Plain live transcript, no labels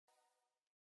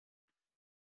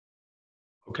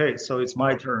Okay, so it's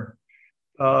my turn.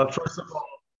 First of all,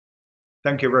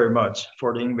 thank you very much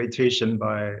for the invitation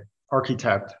by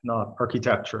architect, not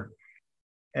architecture.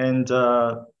 And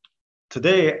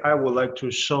today I would like to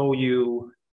show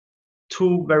you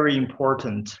two very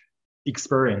important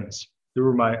experience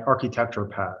through my architecture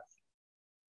path.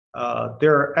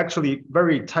 They're actually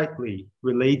very tightly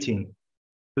relating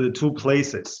to the two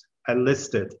places I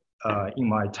listed in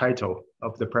my title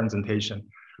of the presentation.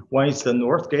 One is the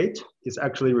North Gate. It's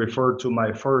actually referred to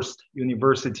my first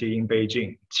university in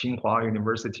Beijing, Tsinghua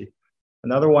University.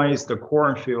 Another one is the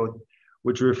cornfield,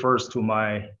 which refers to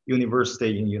my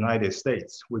university in the United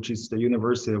States, which is the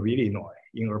University of Illinois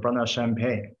in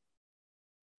Urbana-Champaign.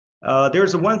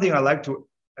 There's one thing I'd like to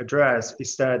address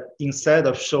is that instead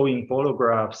of showing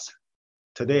photographs,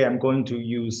 today I'm going to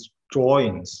use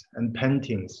drawings and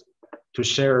paintings to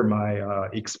share my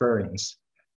experience.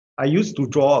 I used to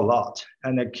draw a lot,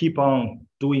 and I keep on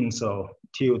doing so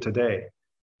till today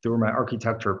through my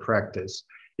architecture practice.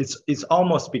 It's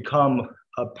almost become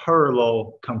a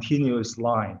parallel, continuous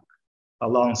line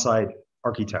alongside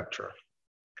architecture.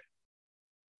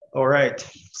 All right,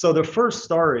 so the first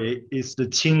story is the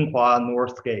Tsinghua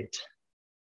North Gate.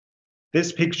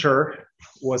 This picture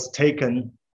was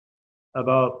taken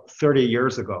about 30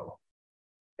 years ago.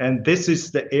 And this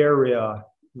is the area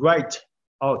right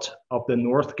out of the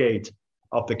North Gate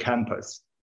of the campus.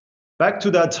 Back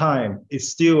to that time, it's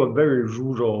still a very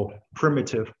rural,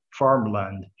 primitive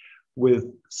farmland with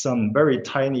some very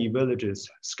tiny villages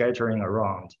scattering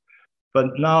around. But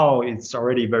now it's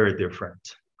already very different,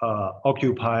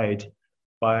 occupied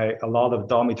by a lot of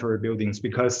dormitory buildings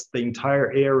because the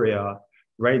entire area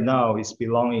right now is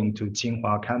belonging to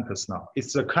Tsinghua campus now.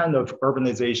 It's a kind of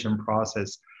urbanization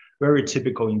process, very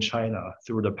typical in China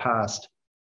through the past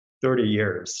 30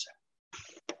 years.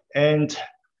 And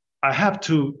I have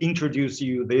to introduce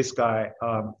you this guy,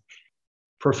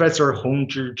 Professor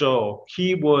Hongzhi Zhou.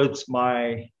 He was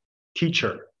my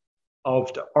teacher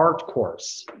of the art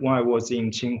course when I was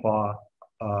in Tsinghua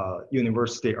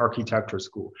University Architecture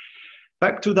School.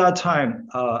 Back to that time,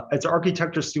 as an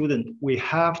architecture student, we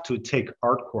have to take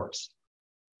art course.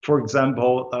 For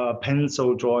example,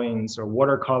 pencil drawings or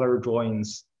watercolor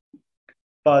drawings.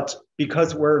 But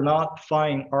because we're not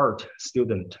fine art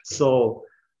student, so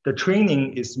the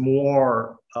training is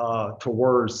more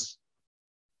towards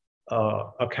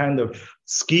a kind of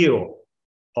skill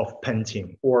of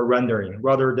painting or rendering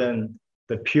rather than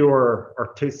the pure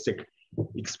artistic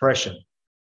expression.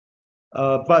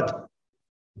 But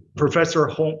Professor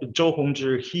Zhou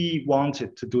Hongzhi, he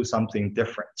wanted to do something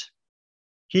different.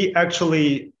 He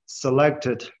actually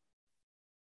selected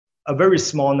a very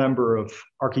small number of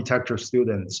architecture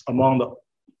students among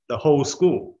the whole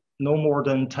school, no more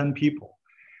than 10 people,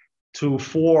 to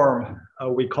form,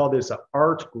 we call this an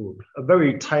art group, a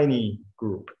very tiny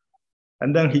group.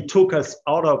 And then he took us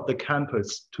out of the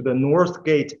campus to the North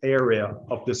Gate area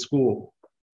of the school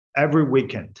every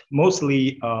weekend,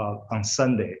 mostly on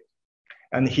Sunday.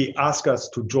 And he asked us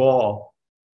to draw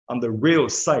on the real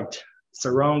site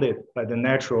surrounded by the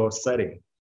natural setting.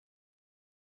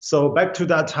 So back to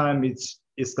that time, it's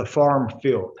the farm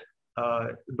field,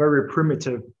 very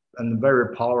primitive and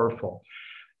very powerful.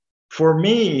 For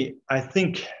me, I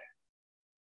think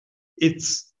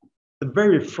it's the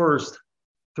very first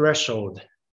threshold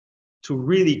to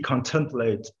really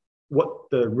contemplate what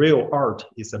the real art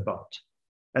is about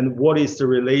and what is the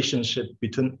relationship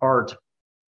between art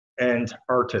and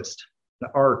artist,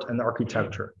 art and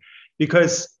architecture.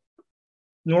 Because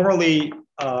normally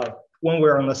when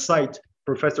we're on the site,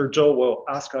 Professor Zhou will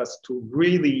ask us to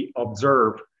really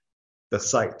observe the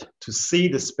site, to see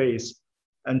the space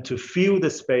and to feel the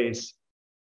space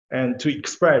and to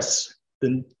express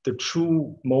the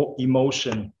true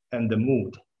emotion and the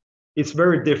mood. It's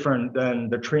very different than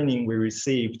the training we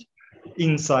received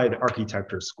inside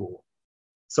architecture school.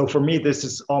 So for me, this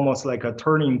is almost like a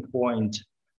turning point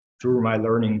through my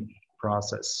learning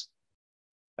process.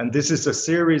 And this is a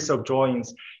series of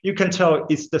drawings. You can tell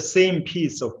it's the same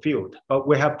piece of field, but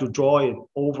we have to draw it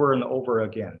over and over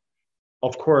again.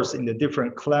 Of course, in the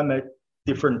different climate,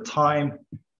 different time,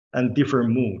 and different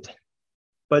mood.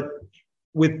 But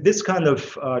with this kind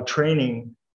of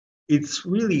training, it's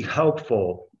really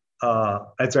helpful,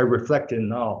 as I reflect it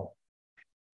now,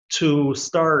 to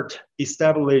start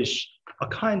establish a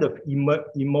kind of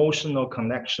emotional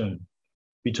connection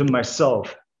between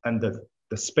myself and the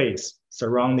space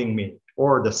surrounding me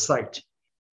or the site.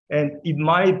 And it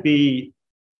might be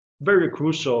very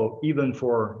crucial even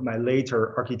for my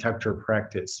later architecture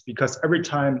practice, because every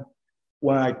time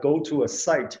when I go to a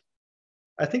site,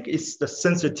 I think it's the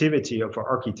sensitivity of an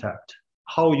architect,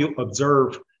 how you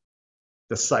observe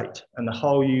the site and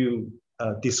how you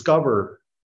discover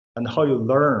and how you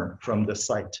learn from the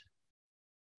site.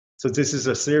 So this is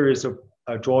a series of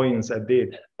drawings I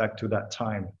did back to that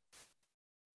time.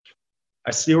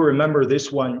 I still remember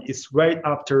this one. It's right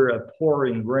after a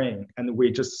pouring rain, and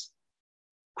we just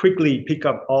quickly pick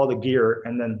up all the gear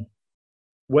and then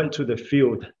went to the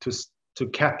field to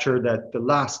capture the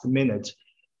last minute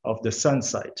of the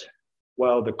sunset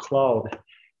while the cloud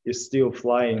is still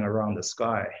flying around the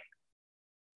sky.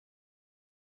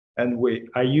 And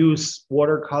I use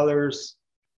watercolors,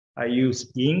 I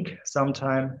use ink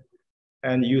sometimes,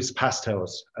 and use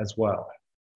pastels as well.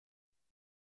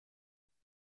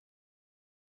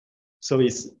 So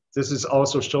this is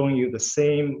also showing you the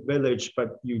same village,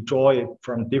 but you draw it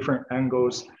from different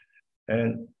angles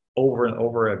and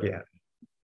over again.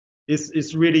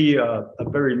 It's really a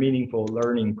very meaningful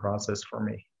learning process for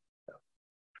me.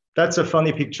 That's a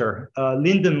funny picture.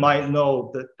 Lyndon might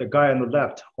know the guy on the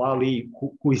left, Hua Li,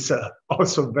 who is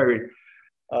also very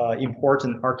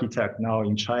important architect now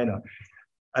in China.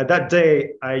 At that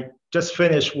day, I just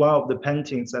finished one of the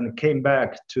paintings and came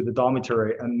back to the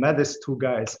dormitory and met these two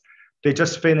guys. They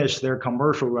just finished their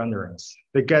commercial renderings.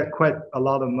 They get quite a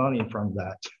lot of money from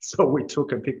that. So we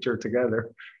took a picture together.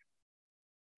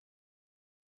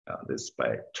 This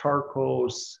by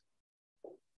charcoals.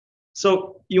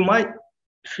 So you might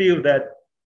feel that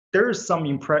there is some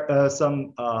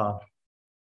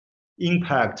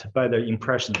impact by the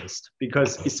Impressionist,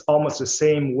 because it's almost the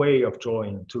same way of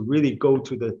drawing, to really go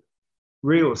to the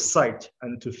real site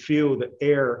and to feel the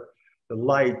air, the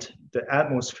light, the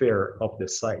atmosphere of the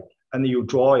site, and you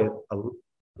draw it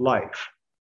alive.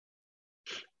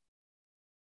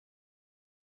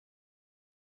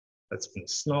 That's been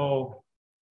snow.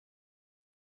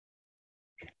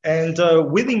 And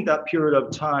within that period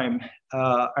of time,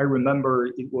 I remember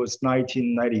it was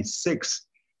 1996,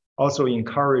 also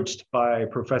encouraged by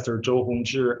Professor Zhou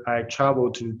Hongzhi, I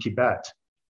traveled to Tibet.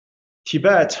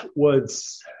 Tibet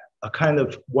was a kind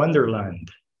of wonderland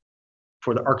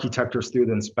for the architecture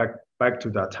students back to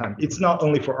that time. It's not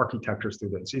only for architecture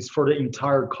students, it's for the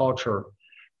entire culture.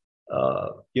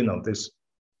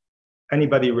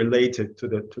 Anybody related to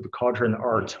the culture and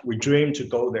art, we dream to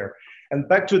go there. And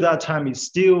back to that time, it's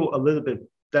still a little bit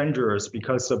dangerous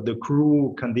because of the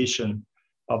cruel condition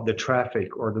of the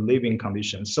traffic or the living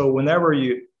conditions. So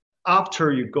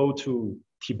after you go to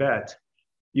Tibet,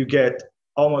 you get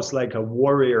almost like a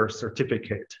warrior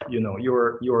certificate.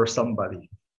 You're somebody.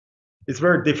 It's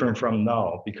very different from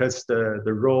now because the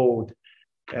road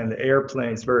and the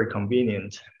airplane is very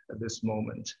convenient at this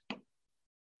moment.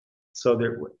 So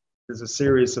there's a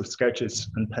series of sketches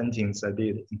and paintings I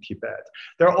did in Tibet.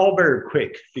 They're all very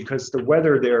quick because the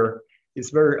weather there is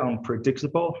very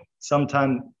unpredictable.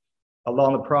 Sometimes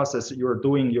along the process, you're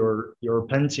doing your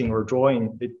painting or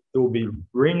drawing, it will be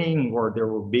raining or there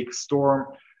will be a big storm.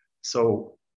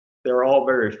 So they're all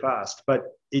very fast, but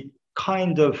it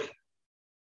kind of,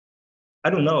 I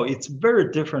don't know, it's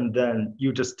very different than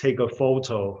you just take a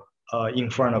photo in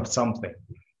front of something.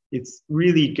 It's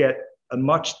really get a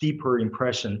much deeper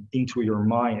impression into your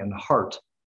mind and heart,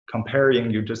 comparing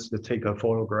you just to take a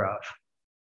photograph.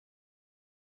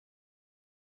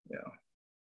 Yeah.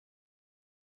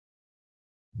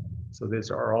 So these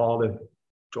are all the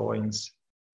drawings.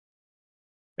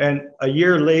 And a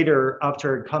year later,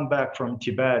 after I come back from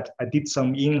Tibet, I did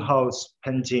some in-house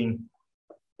painting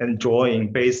and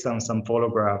drawing based on some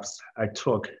photographs I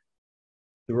took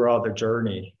throughout the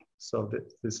journey. So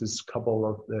this is a couple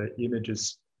of the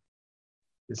images.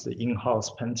 It's the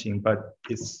in-house painting, but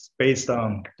it's based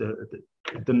on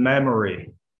the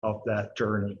memory of that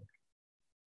journey.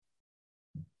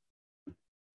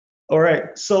 All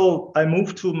right, so I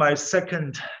moved to my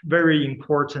second very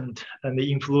important and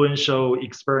influential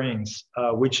experience,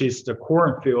 which is the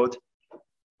cornfield.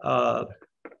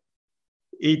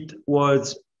 It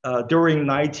was during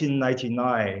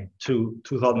 1999 to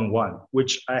 2001,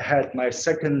 which I had my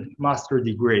second master's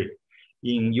degree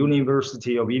in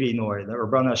University of Illinois, the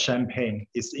Urbana-Champaign.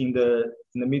 It's in the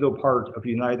middle part of the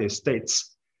United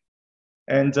States.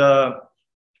 And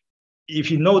if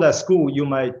you know that school, you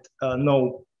might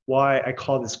know why I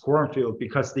call this cornfield,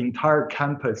 because the entire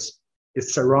campus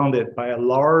is surrounded by a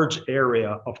large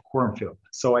area of cornfield.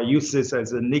 So I use this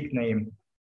as a nickname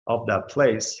of that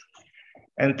place.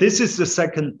 And this is the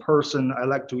second person I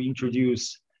like to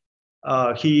introduce.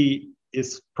 He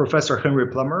is Professor Henry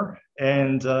Plummer,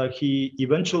 and he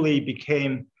eventually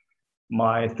became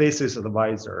my thesis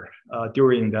advisor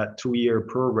during that 2-year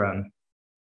program.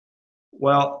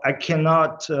 Well, I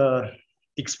cannot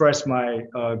express my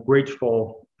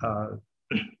grateful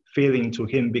feeling to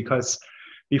him, because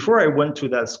before I went to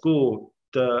that school,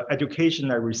 the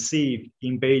education I received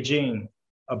in Beijing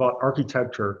about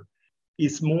architecture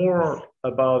is more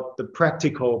about the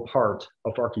practical part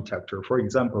of architecture. For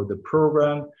example, the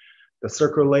program, the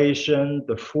circulation,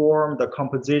 the form, the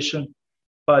composition.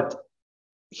 But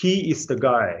he is the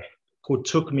guy who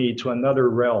took me to another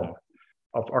realm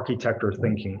of architecture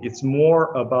thinking. It's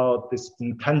more about this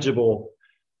intangible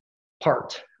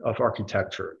part of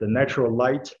architecture, the natural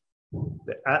light,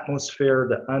 the atmosphere,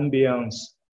 the ambience,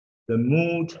 the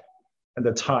mood, and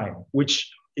the time,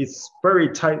 which is very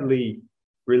tightly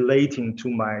relating to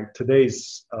my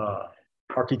today's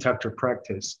architecture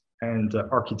practice and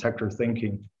architecture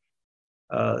thinking.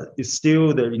 Is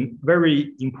still the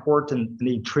very important and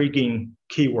intriguing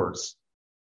keywords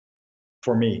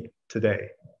for me today.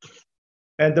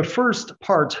 And the first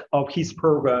part of his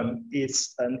program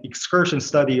is an excursion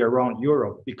study around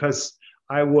Europe, because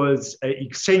I was an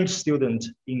exchange student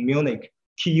in Munich,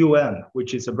 TUM,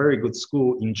 which is a very good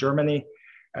school in Germany.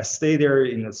 I stayed there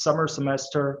in the summer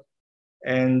semester,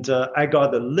 and I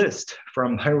got a list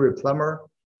from Henry Plummer.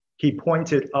 He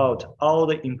pointed out all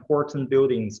the important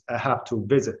buildings I have to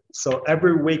visit. So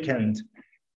every weekend,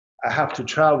 I have to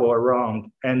travel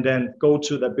around and then go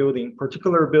to the building,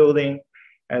 particular building,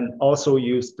 and also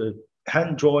use the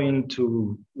hand drawing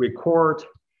to record,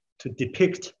 to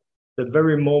depict the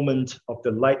very moment of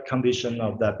the light condition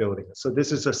of that building. So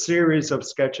this is a series of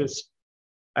sketches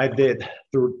I did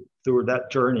through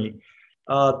that journey.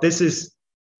 This is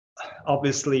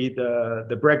obviously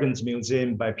the Bregenz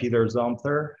Museum by Peter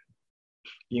Zumthor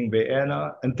in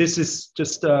Vienna. And this is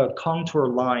just a contour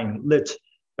line lit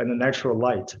by the natural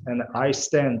light. And I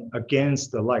stand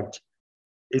against the light.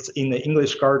 It's in the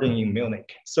English Garden in Munich.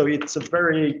 So it's a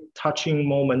very touching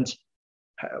moment,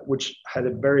 which had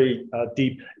a very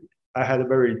I had a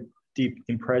very deep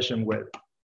impression with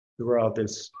throughout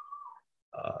this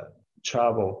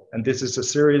travel. And this is a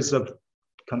series of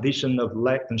conditions of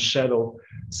light and shadow.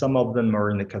 Some of them are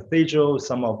in the cathedral,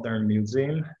 some of them in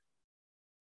museum.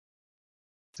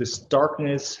 This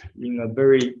darkness in a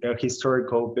very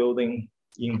historical building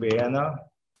in Vienna,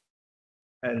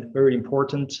 and very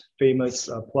important, famous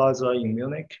plaza in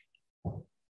Munich.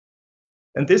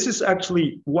 And this is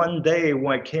actually one day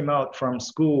when I came out from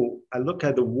school, I look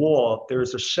at the wall,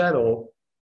 there's a shadow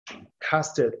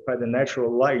casted by the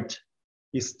natural light.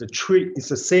 It's the tree, it's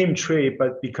the same tree,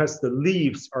 but because the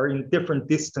leaves are in different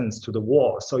distance to the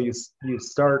wall, so you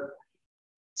start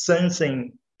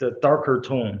sensing the darker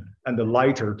tone and the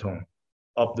lighter tone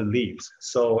of the leaves.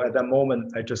 So at that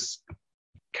moment, I just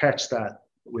catch that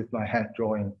with my hand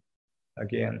drawing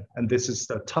again. And this is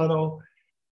the tunnel,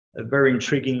 a very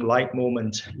intriguing light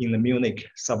moment in the Munich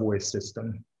subway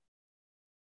system.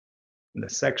 And the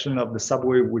section of the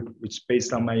subway which is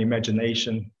based on my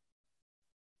imagination.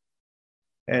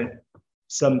 And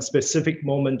some specific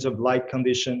moment of light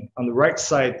condition. On the right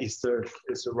side is the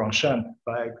Ronshan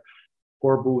by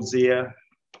Corbusier.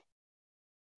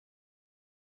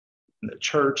 The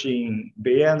church in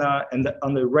Vienna, and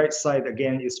on the right side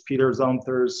again is Peter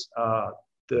Zumthor's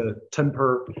the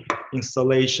temper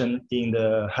installation in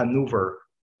the Hanover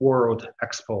World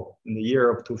Expo in the year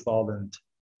of 2000.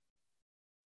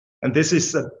 And this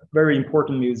is a very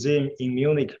important museum in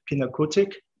Munich,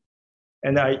 Pinakothek.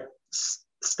 And I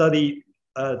study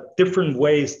different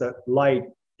ways that light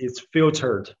is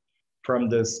filtered from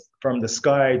the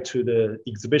sky to the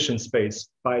exhibition space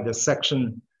by the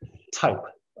section type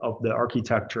of the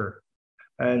architecture,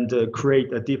 and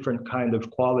create a different kind of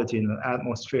quality in the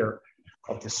atmosphere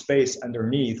of the space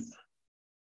underneath.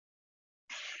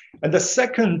 And the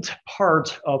second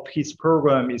part of his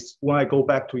program is when I go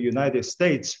back to United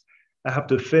States, I have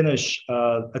to finish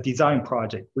a design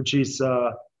project, which is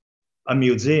a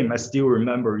museum. I still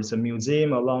remember, it's a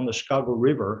museum along the Chicago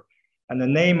River. And the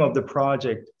name of the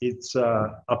project is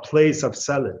a place of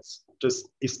silence, just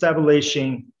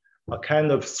establishing a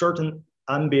kind of certain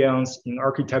ambience in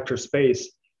architecture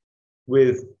space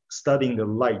with studying the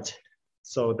light.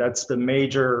 So that's the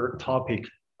major topic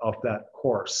of that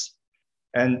course.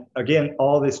 And again,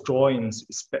 all these drawings,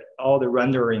 all the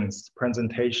renderings,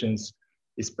 presentations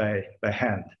is by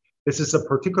hand. This is a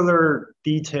particular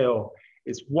detail.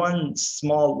 It's one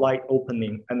small light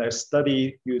opening, and I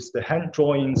use the hand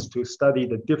drawings to study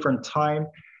the different time,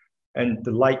 and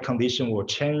the light condition will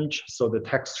change. So the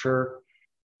texture,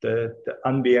 the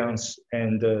ambience,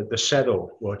 and the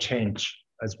shadow will change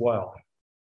as well.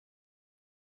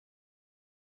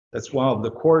 That's one of the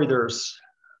corridors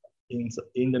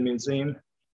in the museum.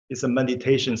 It's a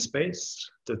meditation space,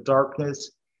 the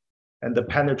darkness, and the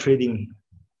penetrating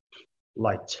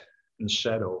light and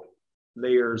shadow,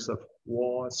 layers of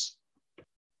walls.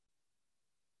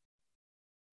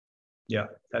 yeah,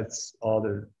 that's all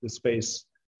the space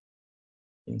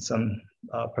in some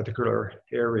particular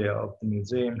area of the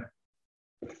museum.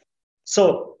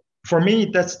 So for me,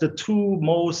 that's the two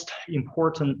most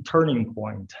important turning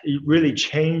point. It really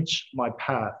changed my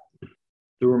path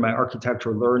through my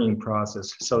architectural learning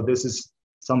process. So this is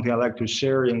something I like to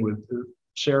share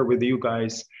with you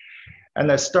guys. And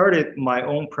I started my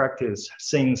own practice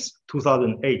since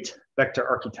 2008, Vector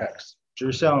Architects,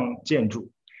 直向建筑.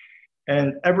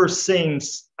 And ever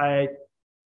since, I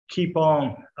keep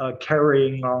on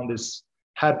carrying on this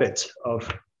habit of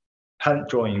hand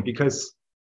drawing, because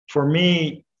for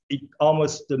me, it's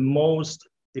almost the most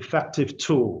effective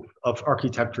tool of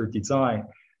architecture design.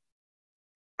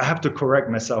 I have to correct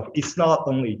myself. It's not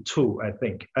only tool, I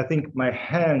think. I think my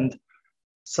hand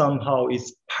somehow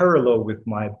is parallel with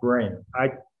my brain.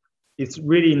 It's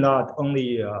really not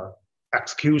only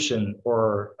execution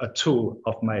or a tool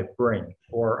of my brain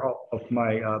or of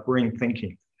my brain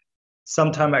thinking.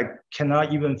 Sometimes I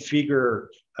cannot even figure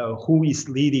who is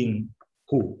leading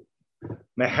who.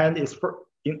 My hand is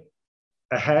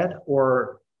ahead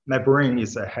or my brain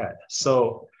is ahead.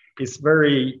 So it's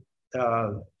very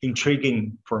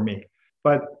intriguing for me.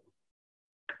 But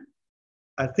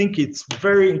I think it's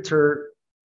very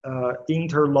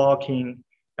interlocking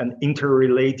and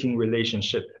interrelating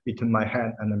relationship between my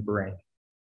hand and the brain.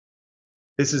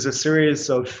 This is a series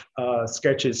of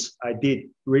sketches I did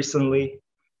recently.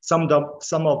 Some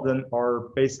of them are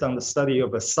based on the study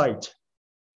of a site.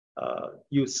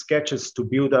 Use sketches to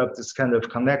build up this kind of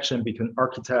connection between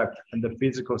architect and the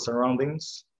physical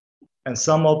surroundings. And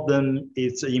some of them,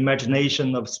 it's an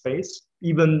imagination of space,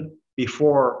 even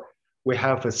before we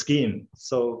have a scheme.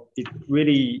 So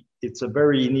it's a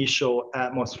very initial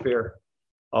atmosphere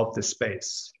of the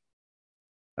space.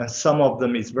 And some of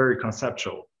them is very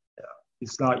conceptual. Yeah.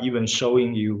 It's not even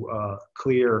showing you a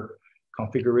clear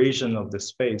configuration of the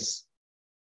space.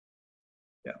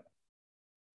 Yeah.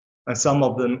 And some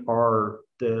of them are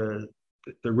the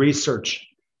research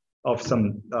of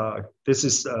some, this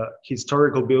is a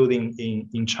historical building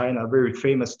in China, a very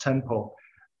famous temple.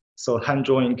 So hand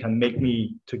drawing can make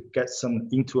me to get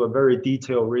into a very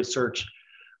detailed research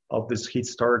of this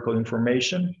historical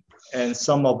information. And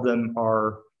some of them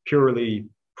are purely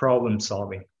problem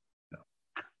solving.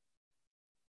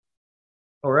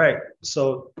 All right,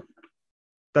 so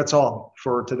that's all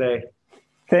for today.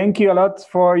 Thank you a lot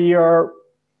for your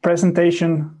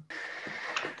presentation.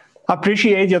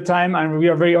 Appreciate your time, and we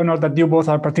are very honored that you both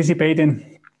are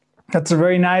participating. That's a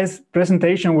very nice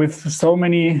presentation with so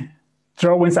many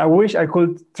drawings. I wish I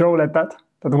could draw like that.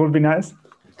 That would be nice.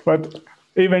 But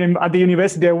even at the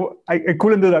university, I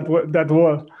couldn't do that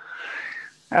well.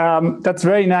 That's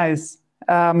very nice.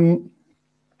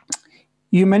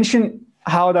 You mentioned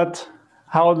how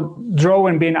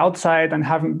drawing, being outside and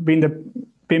having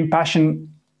being passionate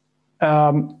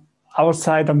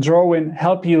outside and drawing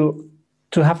help you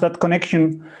to have that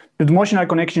connection, the emotional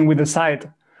connection with the site.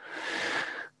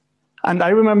 And I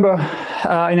remember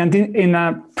in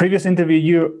a previous interview,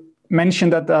 you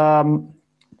mentioned that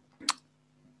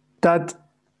that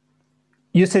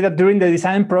you say that during the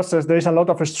design process, there is a lot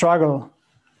of a struggle.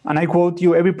 And I quote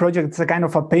you, every project is a kind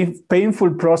of a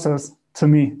painful process to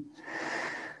me.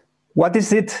 What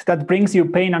is it that brings you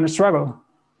pain and struggle?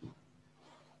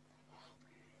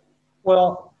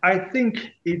 Well, I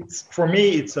think for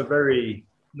me, it's a very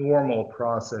normal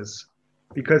process,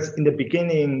 because in the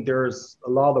beginning, there's a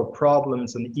lot of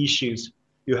problems and issues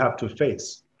you have to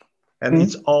face. And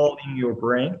it's all in your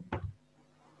brain.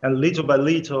 And little by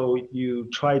little, you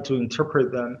try to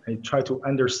interpret them and try to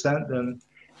understand them.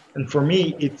 And for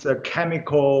me, it's a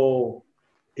chemical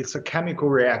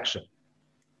reaction.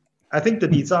 I think the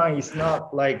design is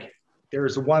not like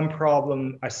there's one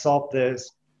problem, I solved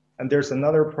this, and there's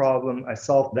another problem, I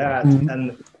solved that,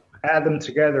 and add them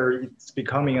together, it's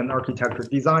becoming an architecture.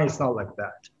 Design is not like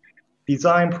that.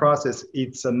 Design process,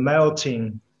 it's a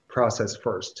melting process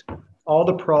first. All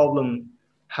the problems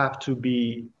have to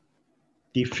be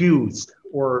diffused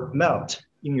or melt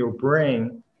in your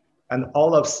brain, and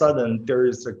all of a sudden there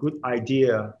is a good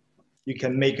idea. You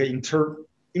can make an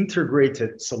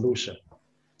integrated solution.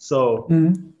 So,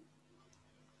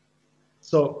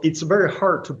 so it's very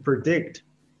hard to predict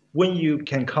when you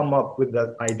can come up with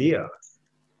that idea.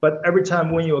 But every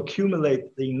time when you accumulate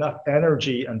enough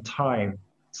energy and time,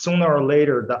 sooner or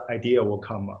later that idea will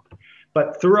come up.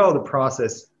 But throughout the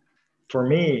process, for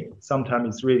me, sometimes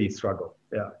it's really struggle.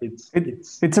 Yeah,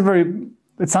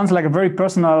 it sounds like a very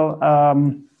personal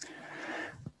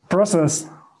process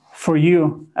for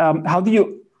you. How do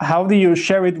you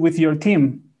share it with your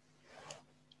team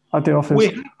at the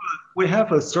office? We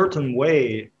have a certain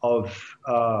way of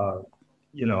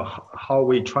how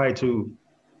we try to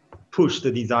push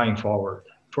the design forward.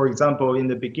 For example, in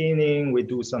the beginning, we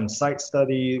do some site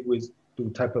study, we do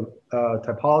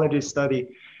typology study,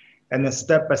 and then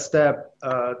step by step,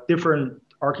 different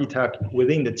architects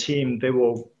within the team, they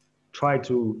will try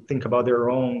to think about their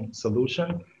own solution,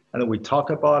 and then we talk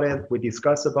about it, we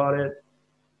discuss about it.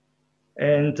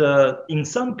 And in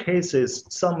some cases,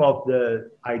 some of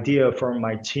the idea from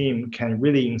my team can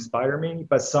really inspire me,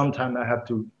 but sometimes I have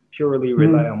to purely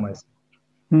rely on myself.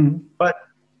 But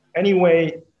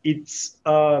anyway, it's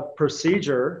a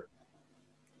procedure,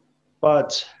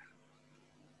 but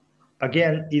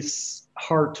again, it's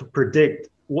hard to predict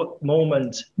what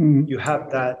moment you have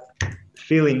that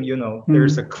feeling,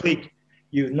 there's a click,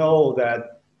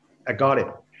 that I got it.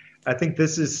 I think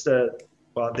this is the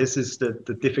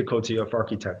difficulty of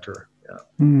architecture. Yeah.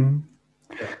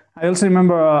 I also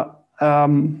remember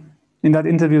in that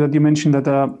interview that you mentioned that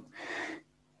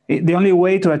the only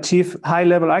way to achieve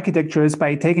high-level architecture is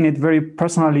by taking it very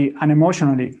personally and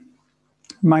emotionally.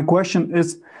 My question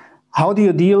is, how do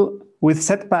you deal with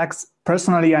setbacks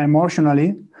personally and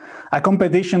emotionally? A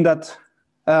competition that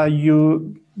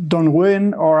you don't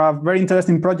win, or a very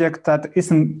interesting project that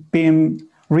isn't being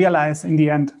realized in the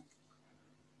end?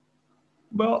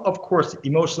 Well, of course,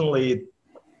 emotionally,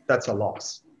 that's a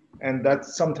loss. And that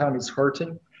sometimes is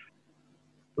hurting.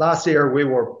 Last year, we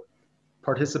were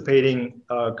participating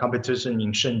competition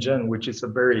in Shenzhen, which is a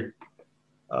very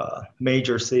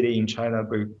major city in China,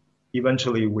 but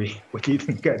eventually we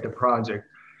didn't get the project.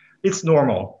 It's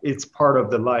normal. It's part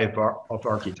of the life of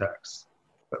architects,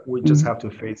 but we just have to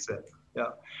face it.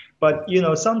 Yeah. But,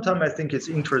 sometimes I think it's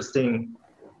interesting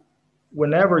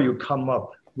whenever you come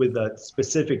up with a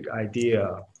specific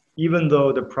idea, even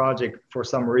though the project for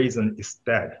some reason is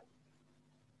dead,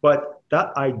 but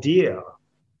that idea,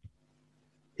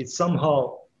 it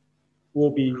somehow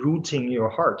will be rooting your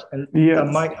heart, and that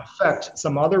might affect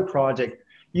some other project,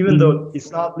 even though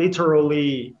it's not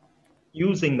literally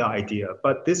using the idea,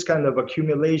 but this kind of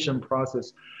accumulation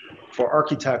process for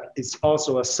architect is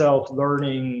also a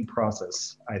self-learning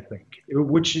process, I think,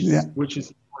 which is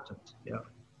important. Yeah.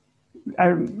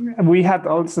 We had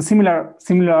also similar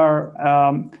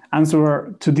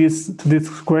answer to this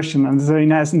question, and it's very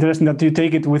nice, interesting that you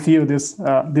take it with you,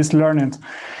 this learning.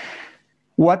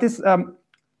 What is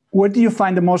where do you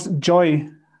find the most joy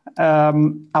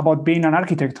about being an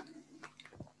architect?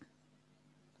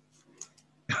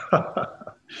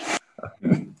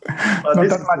 Not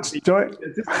that much joy.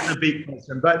 This is a big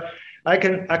question, but I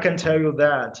can tell you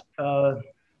that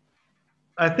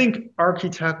I think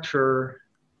architecture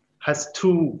has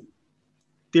two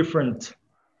different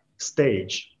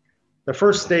stages. The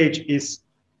first stage is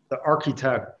the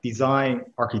architect design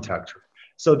architecture.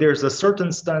 So there's a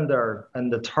certain standard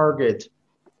and the target,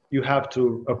 you have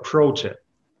to approach it,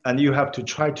 and you have to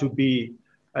try to be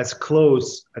as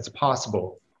close as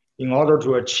possible in order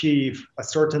to achieve a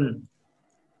certain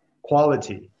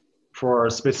quality for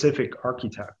a specific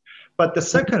architect. But the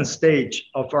second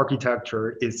stage of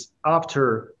architecture is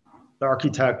after the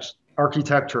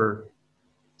architecture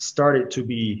started to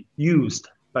be used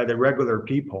by the regular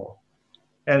people,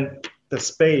 and the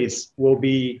space will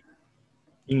be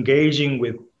engaging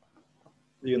with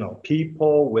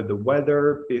people, with the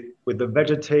weather, with the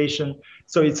vegetation.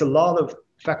 So it's a lot of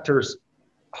factors,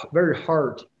 very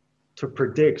hard to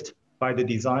predict by the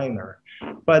designer.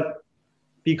 But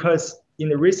because in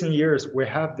the recent years, we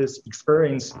have this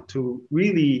experience to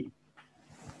really,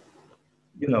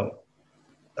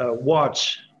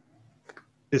 watch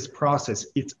this process.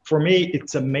 For me,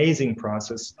 it's amazing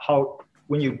process, how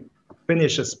when you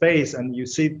finish a space and you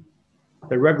see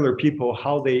the regular people,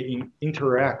 how they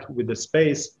interact with the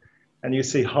space, and you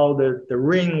see how the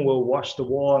rain will wash the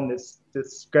wall and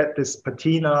get this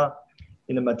patina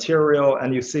in the material,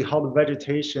 and you see how the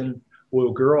vegetation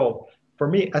will grow. For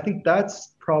me, I think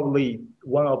that's probably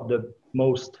one of the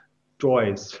most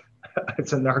joys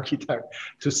as an architect,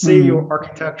 to see your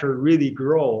architecture really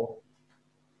grow,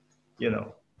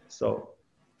 so.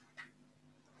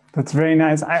 That's very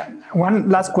nice. One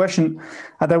last question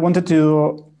that I wanted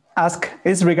to ask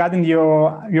is regarding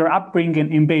your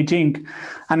upbringing in Beijing,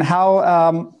 and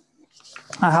how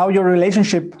your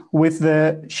relationship with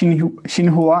the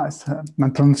Tsinghua,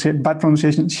 bad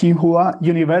pronunciation, Tsinghua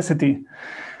University,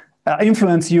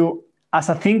 influenced you as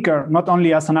a thinker, not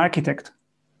only as an architect.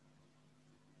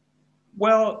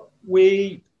 Well,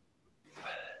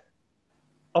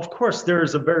 of course, there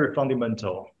is a very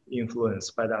fundamental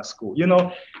influence by that school.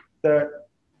 The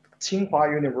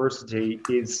Tsinghua University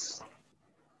is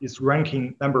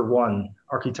ranking #1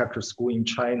 architecture school in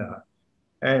China.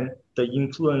 And the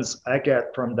influence I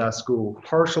get from that school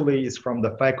partially is from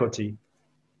the faculty,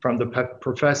 from the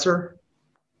professor,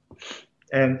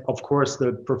 and of course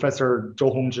the Professor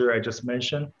Zhou Hongzhi I just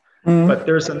mentioned. But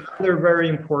there's another very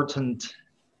important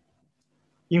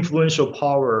influential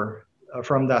power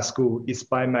from that school is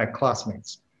by my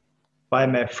classmates, by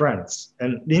my friends.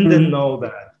 And Lyndon know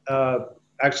that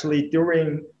actually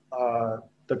during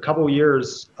the couple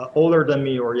years older than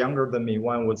me or younger than me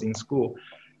when I was in school,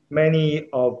 many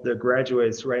of the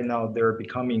graduates right now, they're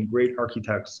becoming great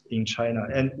architects in China.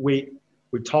 And we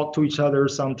talk to each other.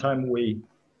 Sometimes we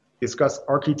discuss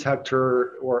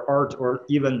architecture or art or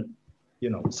even,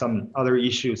 some other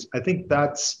issues. I think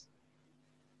that's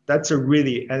a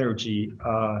really energy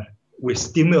we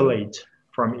stimulate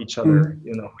from each other.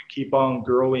 We keep on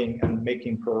growing and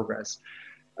making progress,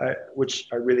 which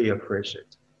I really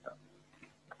appreciate.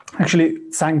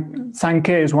 Actually, Sang Ke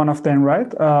is one of them,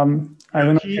 right? I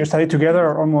don't know if you studied together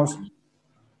or almost.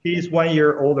 He's 1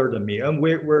 year older than me, and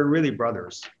we're really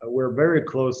brothers. We're very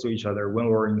close to each other when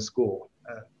we're in school.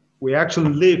 We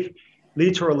actually live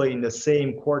literally in the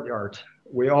same courtyard.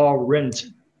 We all rent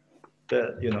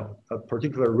a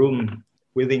particular room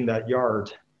within that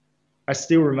yard. I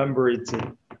still remember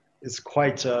it's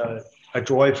quite a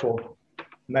joyful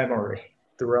memory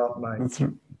throughout my. That's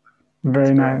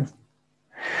very nice.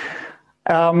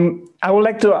 I would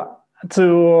like to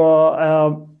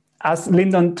ask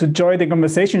Lyndon to join the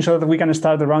conversation so that we can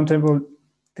start the roundtable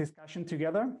discussion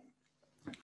together.